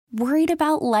Worried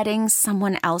about letting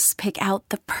someone else pick out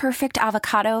the perfect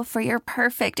avocado for your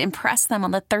perfect impress them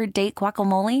on the third date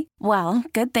guacamole? Well,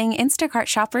 good thing Instacart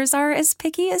shoppers are as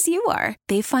picky as you are.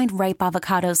 They find ripe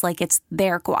avocados like it's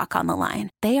their guac on the line.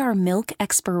 They are milk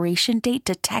expiration date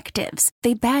detectives.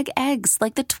 They bag eggs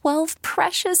like the 12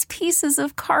 precious pieces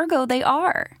of cargo they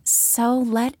are. So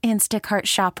let Instacart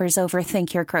shoppers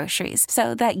overthink your groceries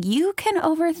so that you can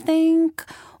overthink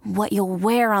what you'll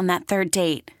wear on that third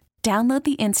date. Download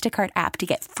the Instacart app to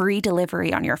get free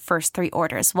delivery on your first 3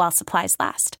 orders while supplies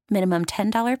last. Minimum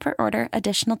 $10 per order.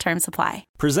 Additional terms apply.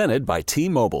 Presented by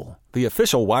T-Mobile, the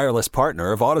official wireless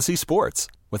partner of Odyssey Sports.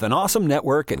 With an awesome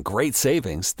network and great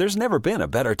savings, there's never been a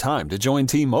better time to join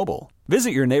T-Mobile. Visit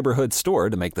your neighborhood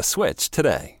store to make the switch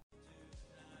today.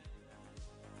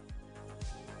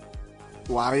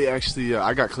 Well,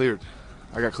 I got cleared.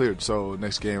 So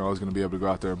next game I was going to be able to go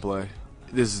out there and play.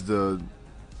 This is the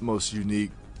most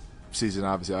unique season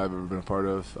obviously I've ever been a part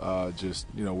of. Just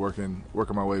working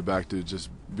my way back to just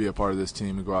be a part of this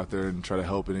team and go out there and try to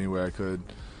help in any way I could,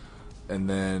 and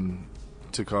then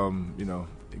to come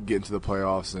get into the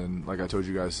playoffs and, like I told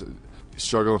you guys,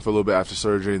 struggling for a little bit after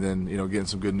surgery, and then getting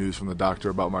some good news from the doctor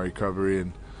about my recovery,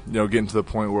 and getting to the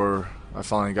point where I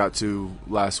finally got to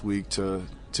last week to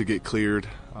get cleared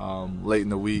late in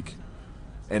the week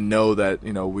and know that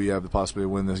we have the possibility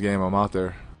of winning this game. I'm out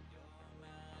there.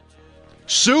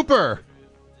 Super.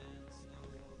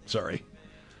 Sorry.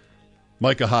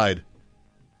 Micah Hyde.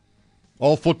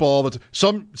 All football.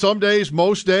 Some days,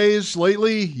 most days,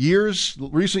 lately,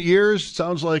 recent years,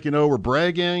 sounds like, we're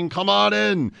bragging. Come on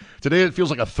in. Today it feels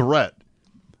like a threat.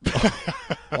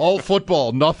 All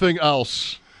football, nothing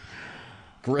else.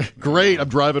 Great. I'm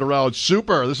driving around.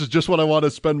 Super. This is just what I want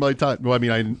to spend my time. Well,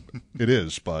 it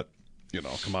is, but,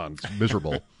 come on. It's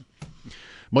miserable.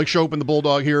 Mike Schopp and the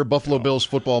Bulldog here. Buffalo Bills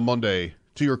Football Monday.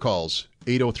 To your calls,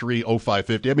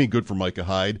 803-0550. Good for Micah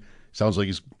Hyde. Sounds like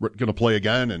he's going to play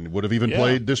again and would have even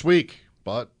played this week,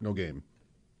 but no game.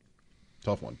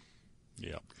 Tough one.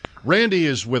 Yeah. Randy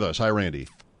is with us. Hi, Randy.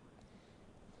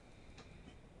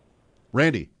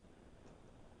 Randy.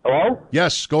 Hello?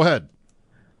 Yes, go ahead.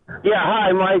 Yeah,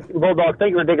 hi, Mike Bulldog.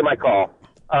 Thank you for taking my call.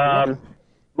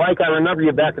 Mike, I remember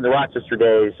you back in the Rochester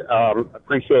days.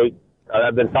 Appreciate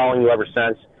I've been following you ever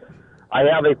since. I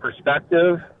have a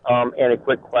perspective and a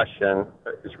quick question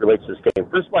as relates to this game.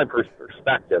 First, my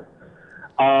perspective.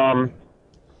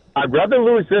 I'd rather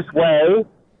lose this way,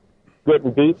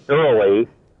 getting beat early,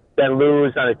 than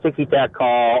lose on a ticky-tack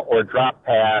call or drop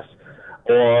pass,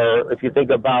 or if you think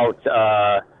about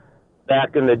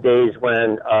back in the days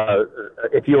when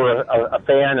if you were a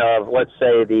fan of, let's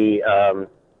say, the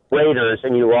Raiders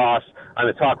and you lost on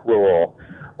a tuck rule,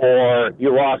 or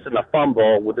you lost in a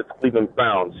fumble with the Cleveland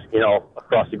Browns,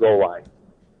 across the goal line.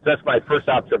 So that's my first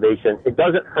observation. It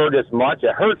doesn't hurt as much.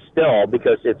 It hurts still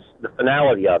because it's the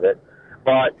finality of it,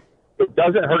 but it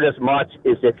doesn't hurt as much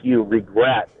as if you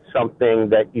regret something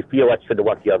that you feel like should have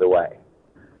went the other way.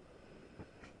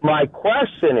 My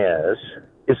question is,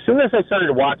 as soon as I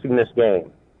started watching this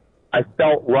game, I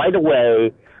felt right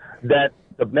away that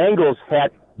the Bengals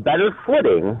had better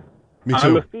footing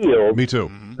on the field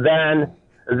than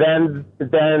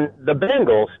the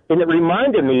Bengals, and it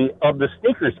reminded me of the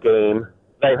sneakers game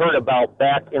that I heard about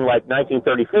back in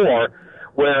 1934,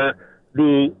 where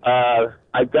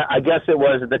I guess it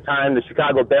was at the time the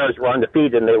Chicago Bears were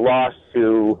undefeated and they lost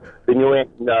to the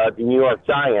New York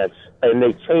Giants, and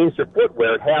they changed their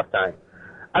footwear at halftime.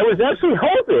 I was actually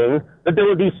hoping that there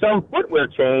would be some footwear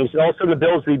change, and also the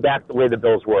Bills would be back the way the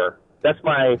Bills were. That's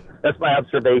my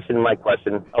observation and my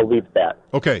question. I'll leave that.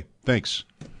 Okay, thanks.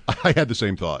 I had the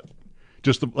same thought.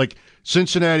 Just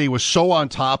Cincinnati was so on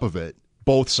top of it,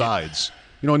 both sides.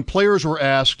 And players were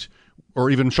asked,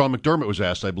 or even Sean McDermott was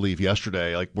asked, I believe,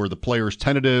 yesterday, were the players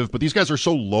tentative? But these guys are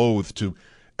so loath to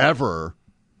ever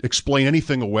explain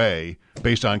anything away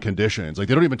based on conditions. They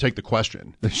don't even take the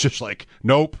question. It's just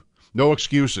nope, no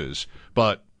excuses.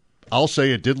 But I'll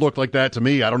say it did look like that to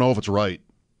me. I don't know if it's right.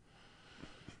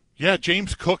 Yeah,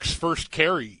 James Cook's first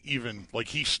carry, even,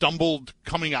 he stumbled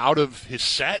coming out of his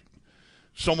set,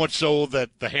 so much so that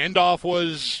the handoff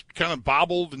was kind of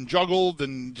bobbled and juggled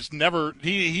and just never –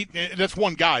 he that's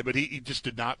one guy, but he just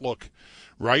did not look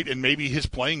right, and maybe his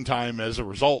playing time as a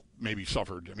result maybe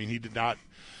suffered. He did not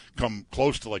come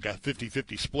close to a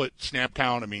 50-50 split snap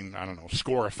count. I don't know,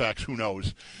 score effects, who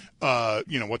knows,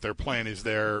 what their plan is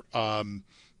there.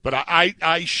 But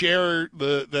I share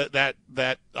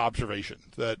that observation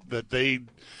that they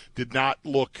did not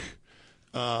look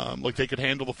like they could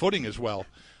handle the footing as well.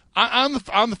 On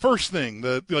the first thing,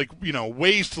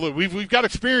 ways to lose. We've got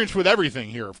experience with everything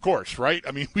here, of course, right?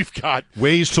 I mean, we've got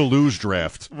ways to lose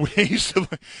draft. Ways to.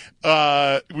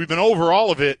 We've been over all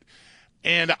of it,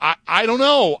 and I don't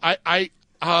know.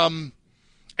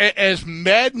 As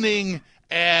maddening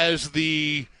as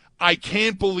the I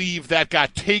can't believe that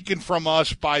got taken from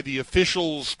us by the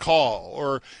officials' call,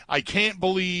 or I can't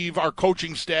believe our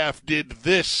coaching staff did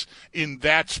this in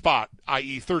that spot,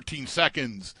 i.e. 13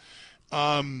 seconds.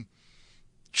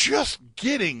 Just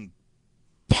getting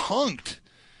punked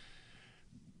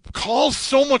calls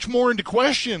so much more into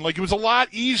question. Like, it was a lot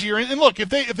easier. And look, if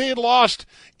they had lost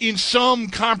in some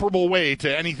comparable way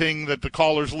to anything that the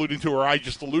callers alluded to or I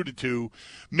just alluded to,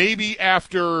 maybe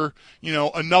after,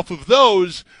 enough of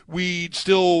those, we'd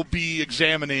still be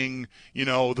examining,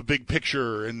 the big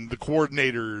picture and the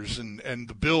coordinators and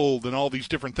the build and all these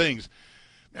different things.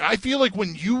 And I feel like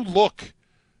when you look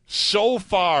so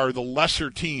far the lesser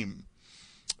team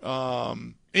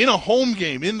in a home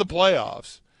game in the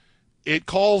playoffs, it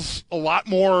calls a lot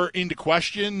more into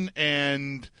question,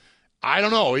 and I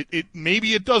don't know. It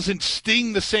maybe it doesn't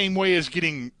sting the same way as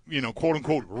getting, quote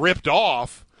unquote, ripped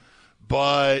off,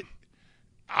 but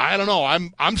I don't know.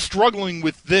 I'm struggling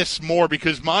with this more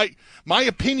because my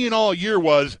opinion all year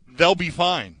was they'll be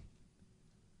fine.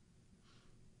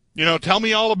 Tell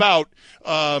me all about,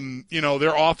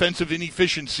 their offensive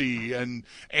inefficiency and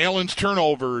Allen's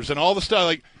turnovers and all the stuff.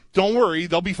 Like, don't worry,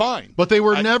 they'll be fine. But they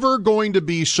were never going to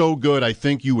be so good, I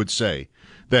think you would say,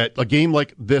 that a game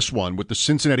like this one with the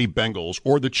Cincinnati Bengals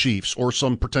or the Chiefs or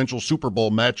some potential Super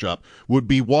Bowl matchup would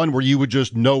be one where you would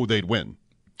just know they'd win.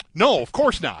 No, of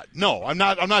course not. No, I'm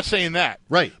not saying that.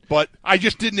 Right. But I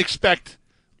just didn't expect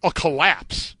a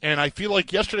collapse, and I feel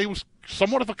like yesterday was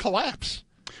somewhat of a collapse.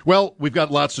 Well, we've got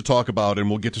lots to talk about, and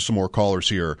we'll get to some more callers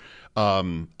here.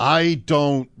 I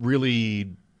don't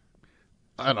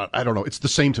know. It's the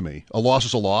same to me. A loss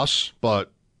is a loss,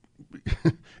 but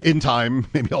in time,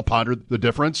 maybe I'll ponder the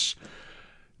difference.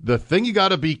 The thing you got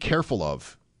to be careful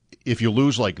of if you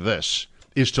lose like this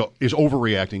is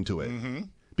overreacting to it. Mm-hmm.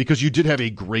 Because you did have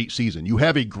a great season. You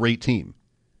have a great team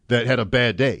that had a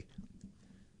bad day.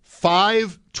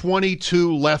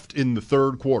 5:22 left in the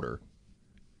third quarter.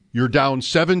 You're down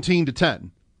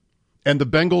 17-10, and the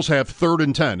Bengals have 3rd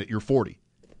and 10 at your 40.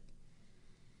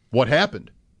 What happened?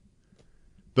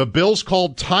 The Bills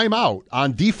called timeout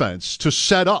on defense to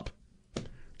set up,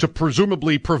 to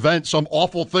presumably prevent some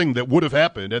awful thing that would have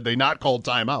happened had they not called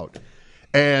timeout.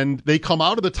 And they come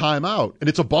out of the timeout, and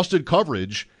it's a busted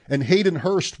coverage, and Hayden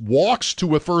Hurst walks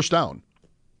to a first down.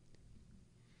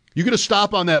 You get a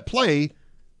stop on that play,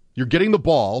 you're getting the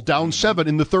ball down 7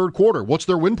 in the third quarter. What's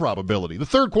their win probability? The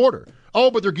third quarter. Oh,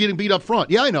 but they're getting beat up front.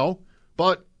 Yeah, I know,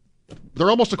 but they're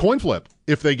almost a coin flip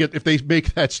if they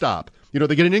make that stop.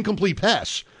 They get an incomplete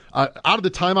pass out of the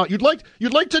timeout.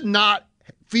 You'd like to not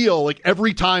feel like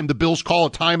every time the Bills call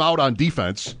a timeout on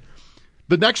defense,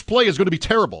 the next play is going to be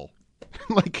terrible.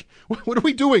 Like, what are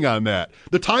we doing on that?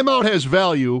 The timeout has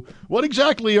value. What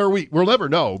exactly are we? We'll never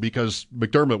know because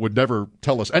McDermott would never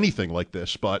tell us anything like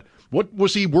this. But what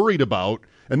was he worried about?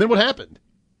 And then what happened?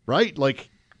 Right? Like,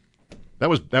 that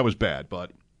was bad.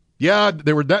 But yeah,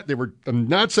 they were. I'm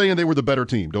not saying they were the better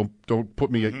team. Don't put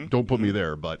me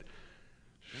there. But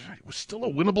it was still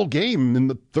a winnable game in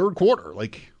the third quarter.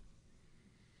 Like,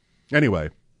 anyway,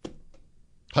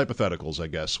 hypotheticals, I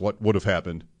guess. What would have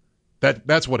happened?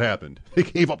 That's what happened. They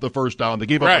gave up the first down. They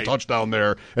gave up a touchdown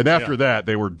there. And after that,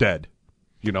 they were dead.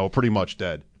 Pretty much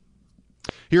dead.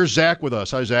 Here's Zach with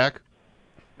us. Hi, Zach.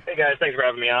 Hey, guys. Thanks for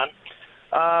having me on.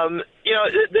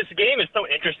 This game is so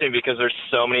interesting because there's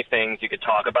so many things you could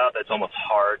talk about that's almost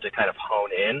hard to kind of hone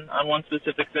in on one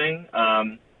specific thing.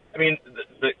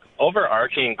 The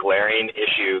overarching glaring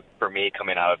issue for me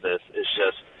coming out of this is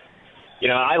just,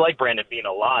 I like Brandon Beane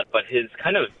a lot, but his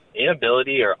kind of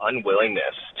inability or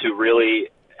unwillingness to really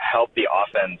help the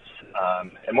offense,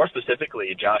 and more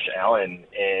specifically Josh Allen,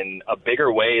 in a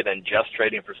bigger way than just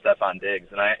trading for Stephon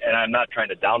Diggs. And I'm not trying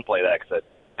to downplay that because it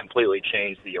completely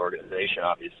changed the organization,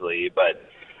 obviously. But,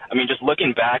 just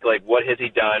looking back, like, what has he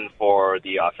done for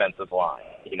the offensive line?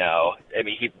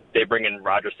 They bring in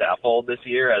Roger Saffold this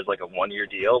year as, like, a one-year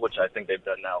deal, which I think they've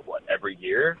done now, every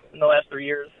year in the last 3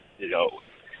 years?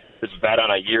 This bet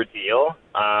on a year deal.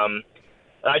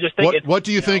 I just think what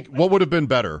do you think? What would have been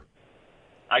better?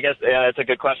 I guess it's a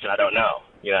good question. I don't know.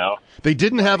 They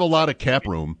didn't have a lot of cap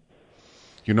room,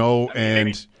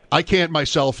 and I can't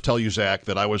myself tell you, Zach,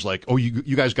 that I was like, oh,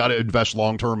 you guys got to invest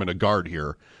long term in a guard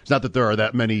here. It's not that there are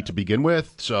that many to begin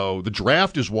with. So the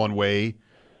draft is one way,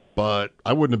 but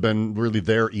I wouldn't have been really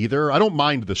there either. I don't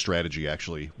mind the strategy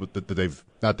actually that they've.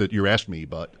 Not that you asked me,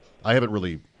 but I haven't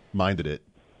really minded it.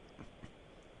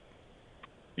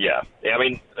 Yeah. I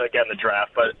mean, again, the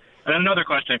draft. But and another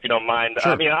question, if you don't mind.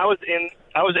 Sure. I mean, I was in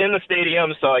the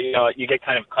stadium, so you get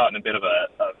kind of caught in a bit of a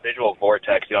visual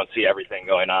vortex. You don't see everything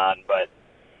going on. But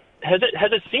has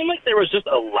it seemed like there was just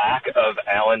a lack of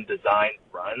Allen designed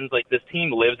runs? Like, this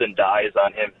team lives and dies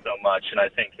on him so much, and I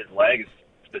think his legs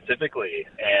specifically.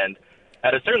 And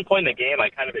at a certain point in the game, I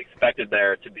kind of expected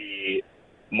there to be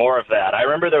more of that. I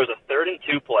remember there was a 3rd and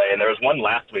 2 play, and there was one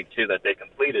last week, too, that they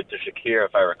completed to Shakir,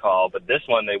 if I recall. But this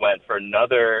one, they went for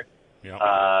another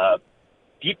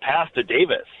deep pass to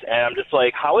Davis. And I'm just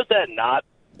like, how is that not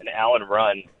an Allen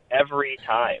run every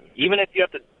time? Even if you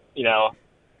have to,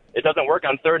 it doesn't work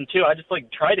on 3rd and 2, I just,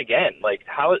 try it again. Like,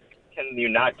 how can you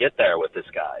not get there with this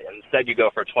guy? And instead you go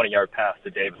for a 20-yard pass to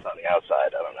Davis on the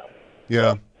outside. I don't know.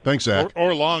 Yeah. Thanks, Zach.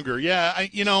 Or longer. Yeah.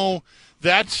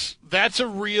 That's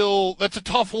a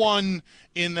tough one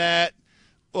in that,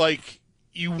 I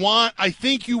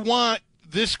think you want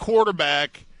this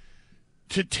quarterback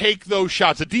to take those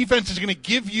shots. The defense is going to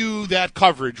give you that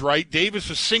coverage, right? Davis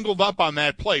was singled up on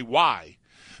that play. Why?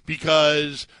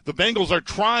 Because the Bengals are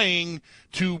trying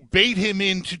to bait him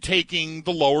into taking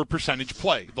the lower percentage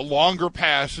play. The longer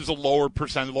pass is a lower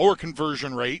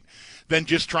conversion rate than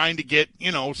just trying to get,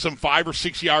 some 5 or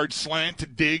 6 yard slant to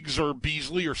Diggs or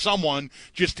Beasley or someone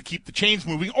just to keep the chains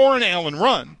moving, or an Allen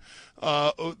run,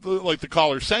 like the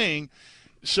caller's saying.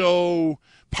 So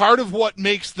part of what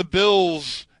makes the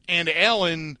Bills and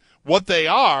Allen what they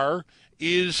are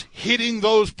is hitting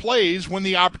those plays when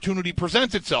the opportunity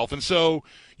presents itself. And so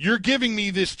you're giving me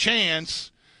this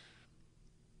chance.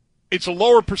 It's a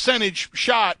lower percentage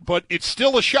shot, but it's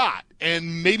still a shot.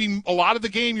 And maybe a lot of the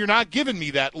game you're not giving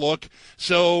me that look.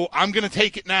 So I'm going to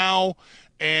take it now.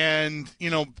 And,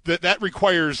 that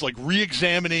requires,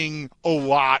 re-examining a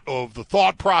lot of the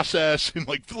thought process and,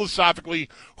 philosophically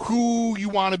who you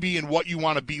want to be and what you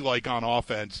want to be like on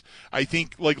offense. I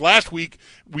think, last week,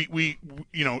 we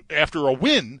after a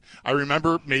win, I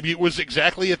remember maybe it was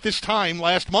exactly at this time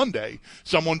last Monday,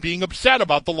 someone being upset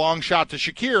about the long shot to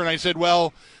Shakir. And I said,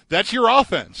 well, that's your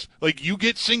offense. You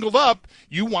get singled up,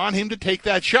 you want him to take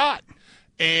that shot.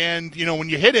 And, when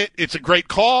you hit it, it's a great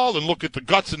call and look at the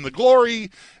guts and the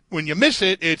glory. When you miss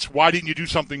it, it's why didn't you do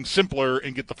something simpler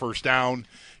and get the first down?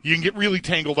 You can get really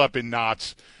tangled up in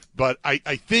knots. But I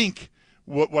think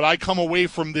what I come away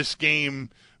from this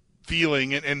game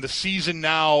feeling and the season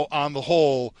now on the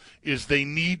whole is they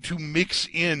need to mix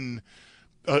in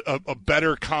a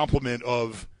better complement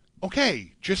of,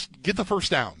 okay, just get the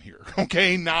first down here.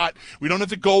 Okay, we don't have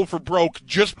to go for broke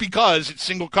just because it's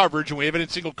single coverage, and we haven't had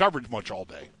single coverage much all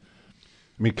day.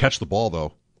 I mean, catch the ball,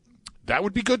 though. That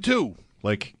would be good, too.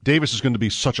 Davis is going to be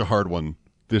such a hard one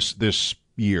this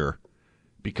year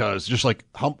because just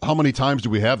how many times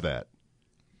do we have that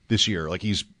this year?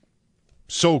 He's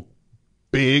so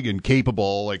big and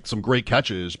capable, some great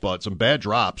catches, but some bad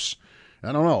drops.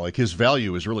 I don't know. His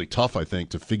value is really tough, I think,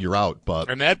 to figure out.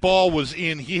 And that ball was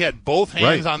in. He had both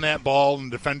hands on that ball,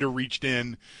 and the defender reached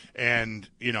in. And,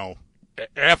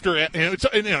 after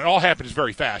it all happens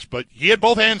very fast, but he had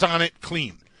both hands on it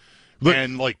clean. Look,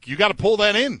 and, you got to pull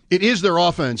that in. It is their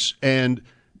offense, and,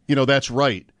 that's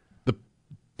right. The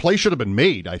play should have been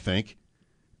made, I think.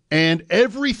 And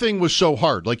everything was so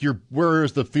hard.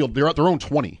 Where's the field? They're at their own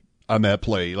 20. On that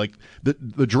play,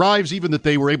 the drives even that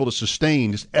they were able to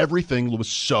sustain, just everything was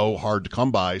so hard to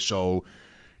come by. So,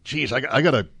 geez, I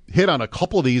got to hit on a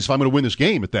couple of these if I'm going to win this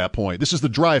game at that point. This is the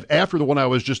drive after the one I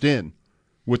was just in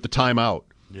with the timeout.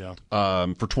 Yeah.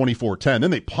 For 24-10. Then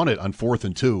they punt it on 4th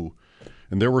and 2,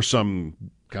 and there were some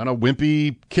kind of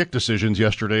wimpy kick decisions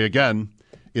yesterday again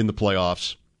in the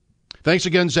playoffs. Thanks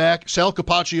again, Zach. Sal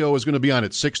Capaccio is going to be on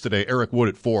at 6 today. Eric Wood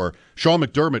at 4. Sean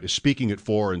McDermott is speaking at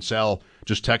 4, and Sal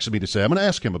just texted me to say I'm going to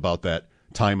ask him about that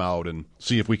timeout and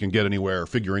see if we can get anywhere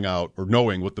figuring out or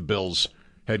knowing what the Bills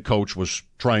head coach was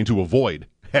trying to avoid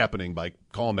happening by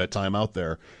calling that timeout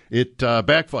there. It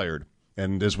backfired.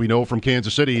 And as we know from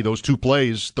Kansas City, those 2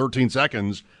 plays, 13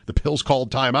 seconds, the Bills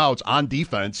called timeouts on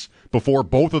defense before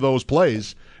both of those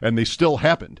plays, and they still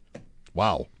happened.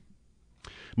 Wow.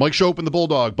 Mike Schopp and the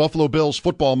Bulldog, Buffalo Bills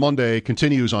Football Monday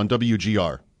continues on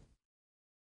WGR.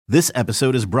 This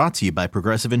episode is brought to you by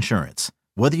Progressive Insurance.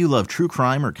 Whether you love true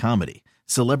crime or comedy,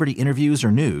 celebrity interviews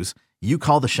or news, you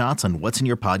call the shots on what's in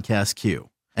your podcast queue.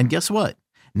 And guess what?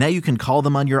 Now you can call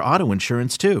them on your auto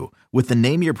insurance too with the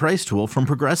Name Your Price tool from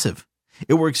Progressive.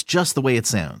 It works just the way it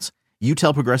sounds. You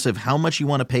tell Progressive how much you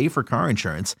want to pay for car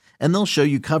insurance, and they'll show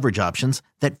you coverage options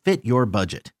that fit your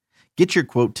budget. Get your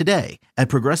quote today at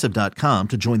Progressive.com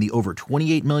to join the over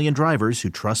 28 million drivers who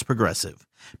trust Progressive.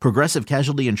 Progressive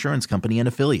Casualty Insurance Company and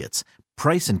Affiliates.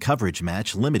 Price and coverage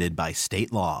match limited by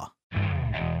state law.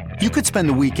 You could spend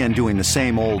the weekend doing the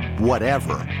same old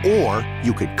whatever, or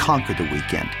you could conquer the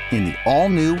weekend in the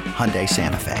all-new Hyundai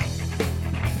Santa Fe.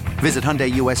 Visit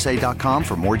HyundaiUSA.com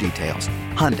for more details.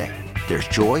 Hyundai, there's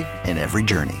joy in every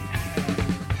journey.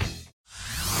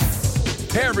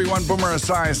 Hey everyone, Boomer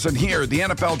Esiason here. The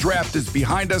NFL Draft is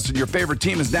behind us and your favorite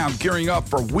team is now gearing up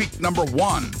for week number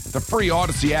 1. The free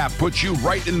Odyssey app puts you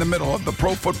right in the middle of the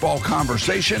pro football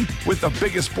conversation with the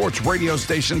biggest sports radio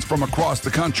stations from across the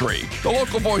country. The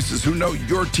local voices who know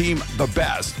your team the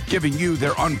best, giving you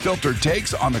their unfiltered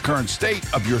takes on the current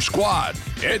state of your squad.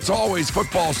 It's always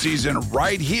football season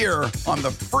right here on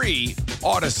the free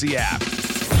Odyssey app.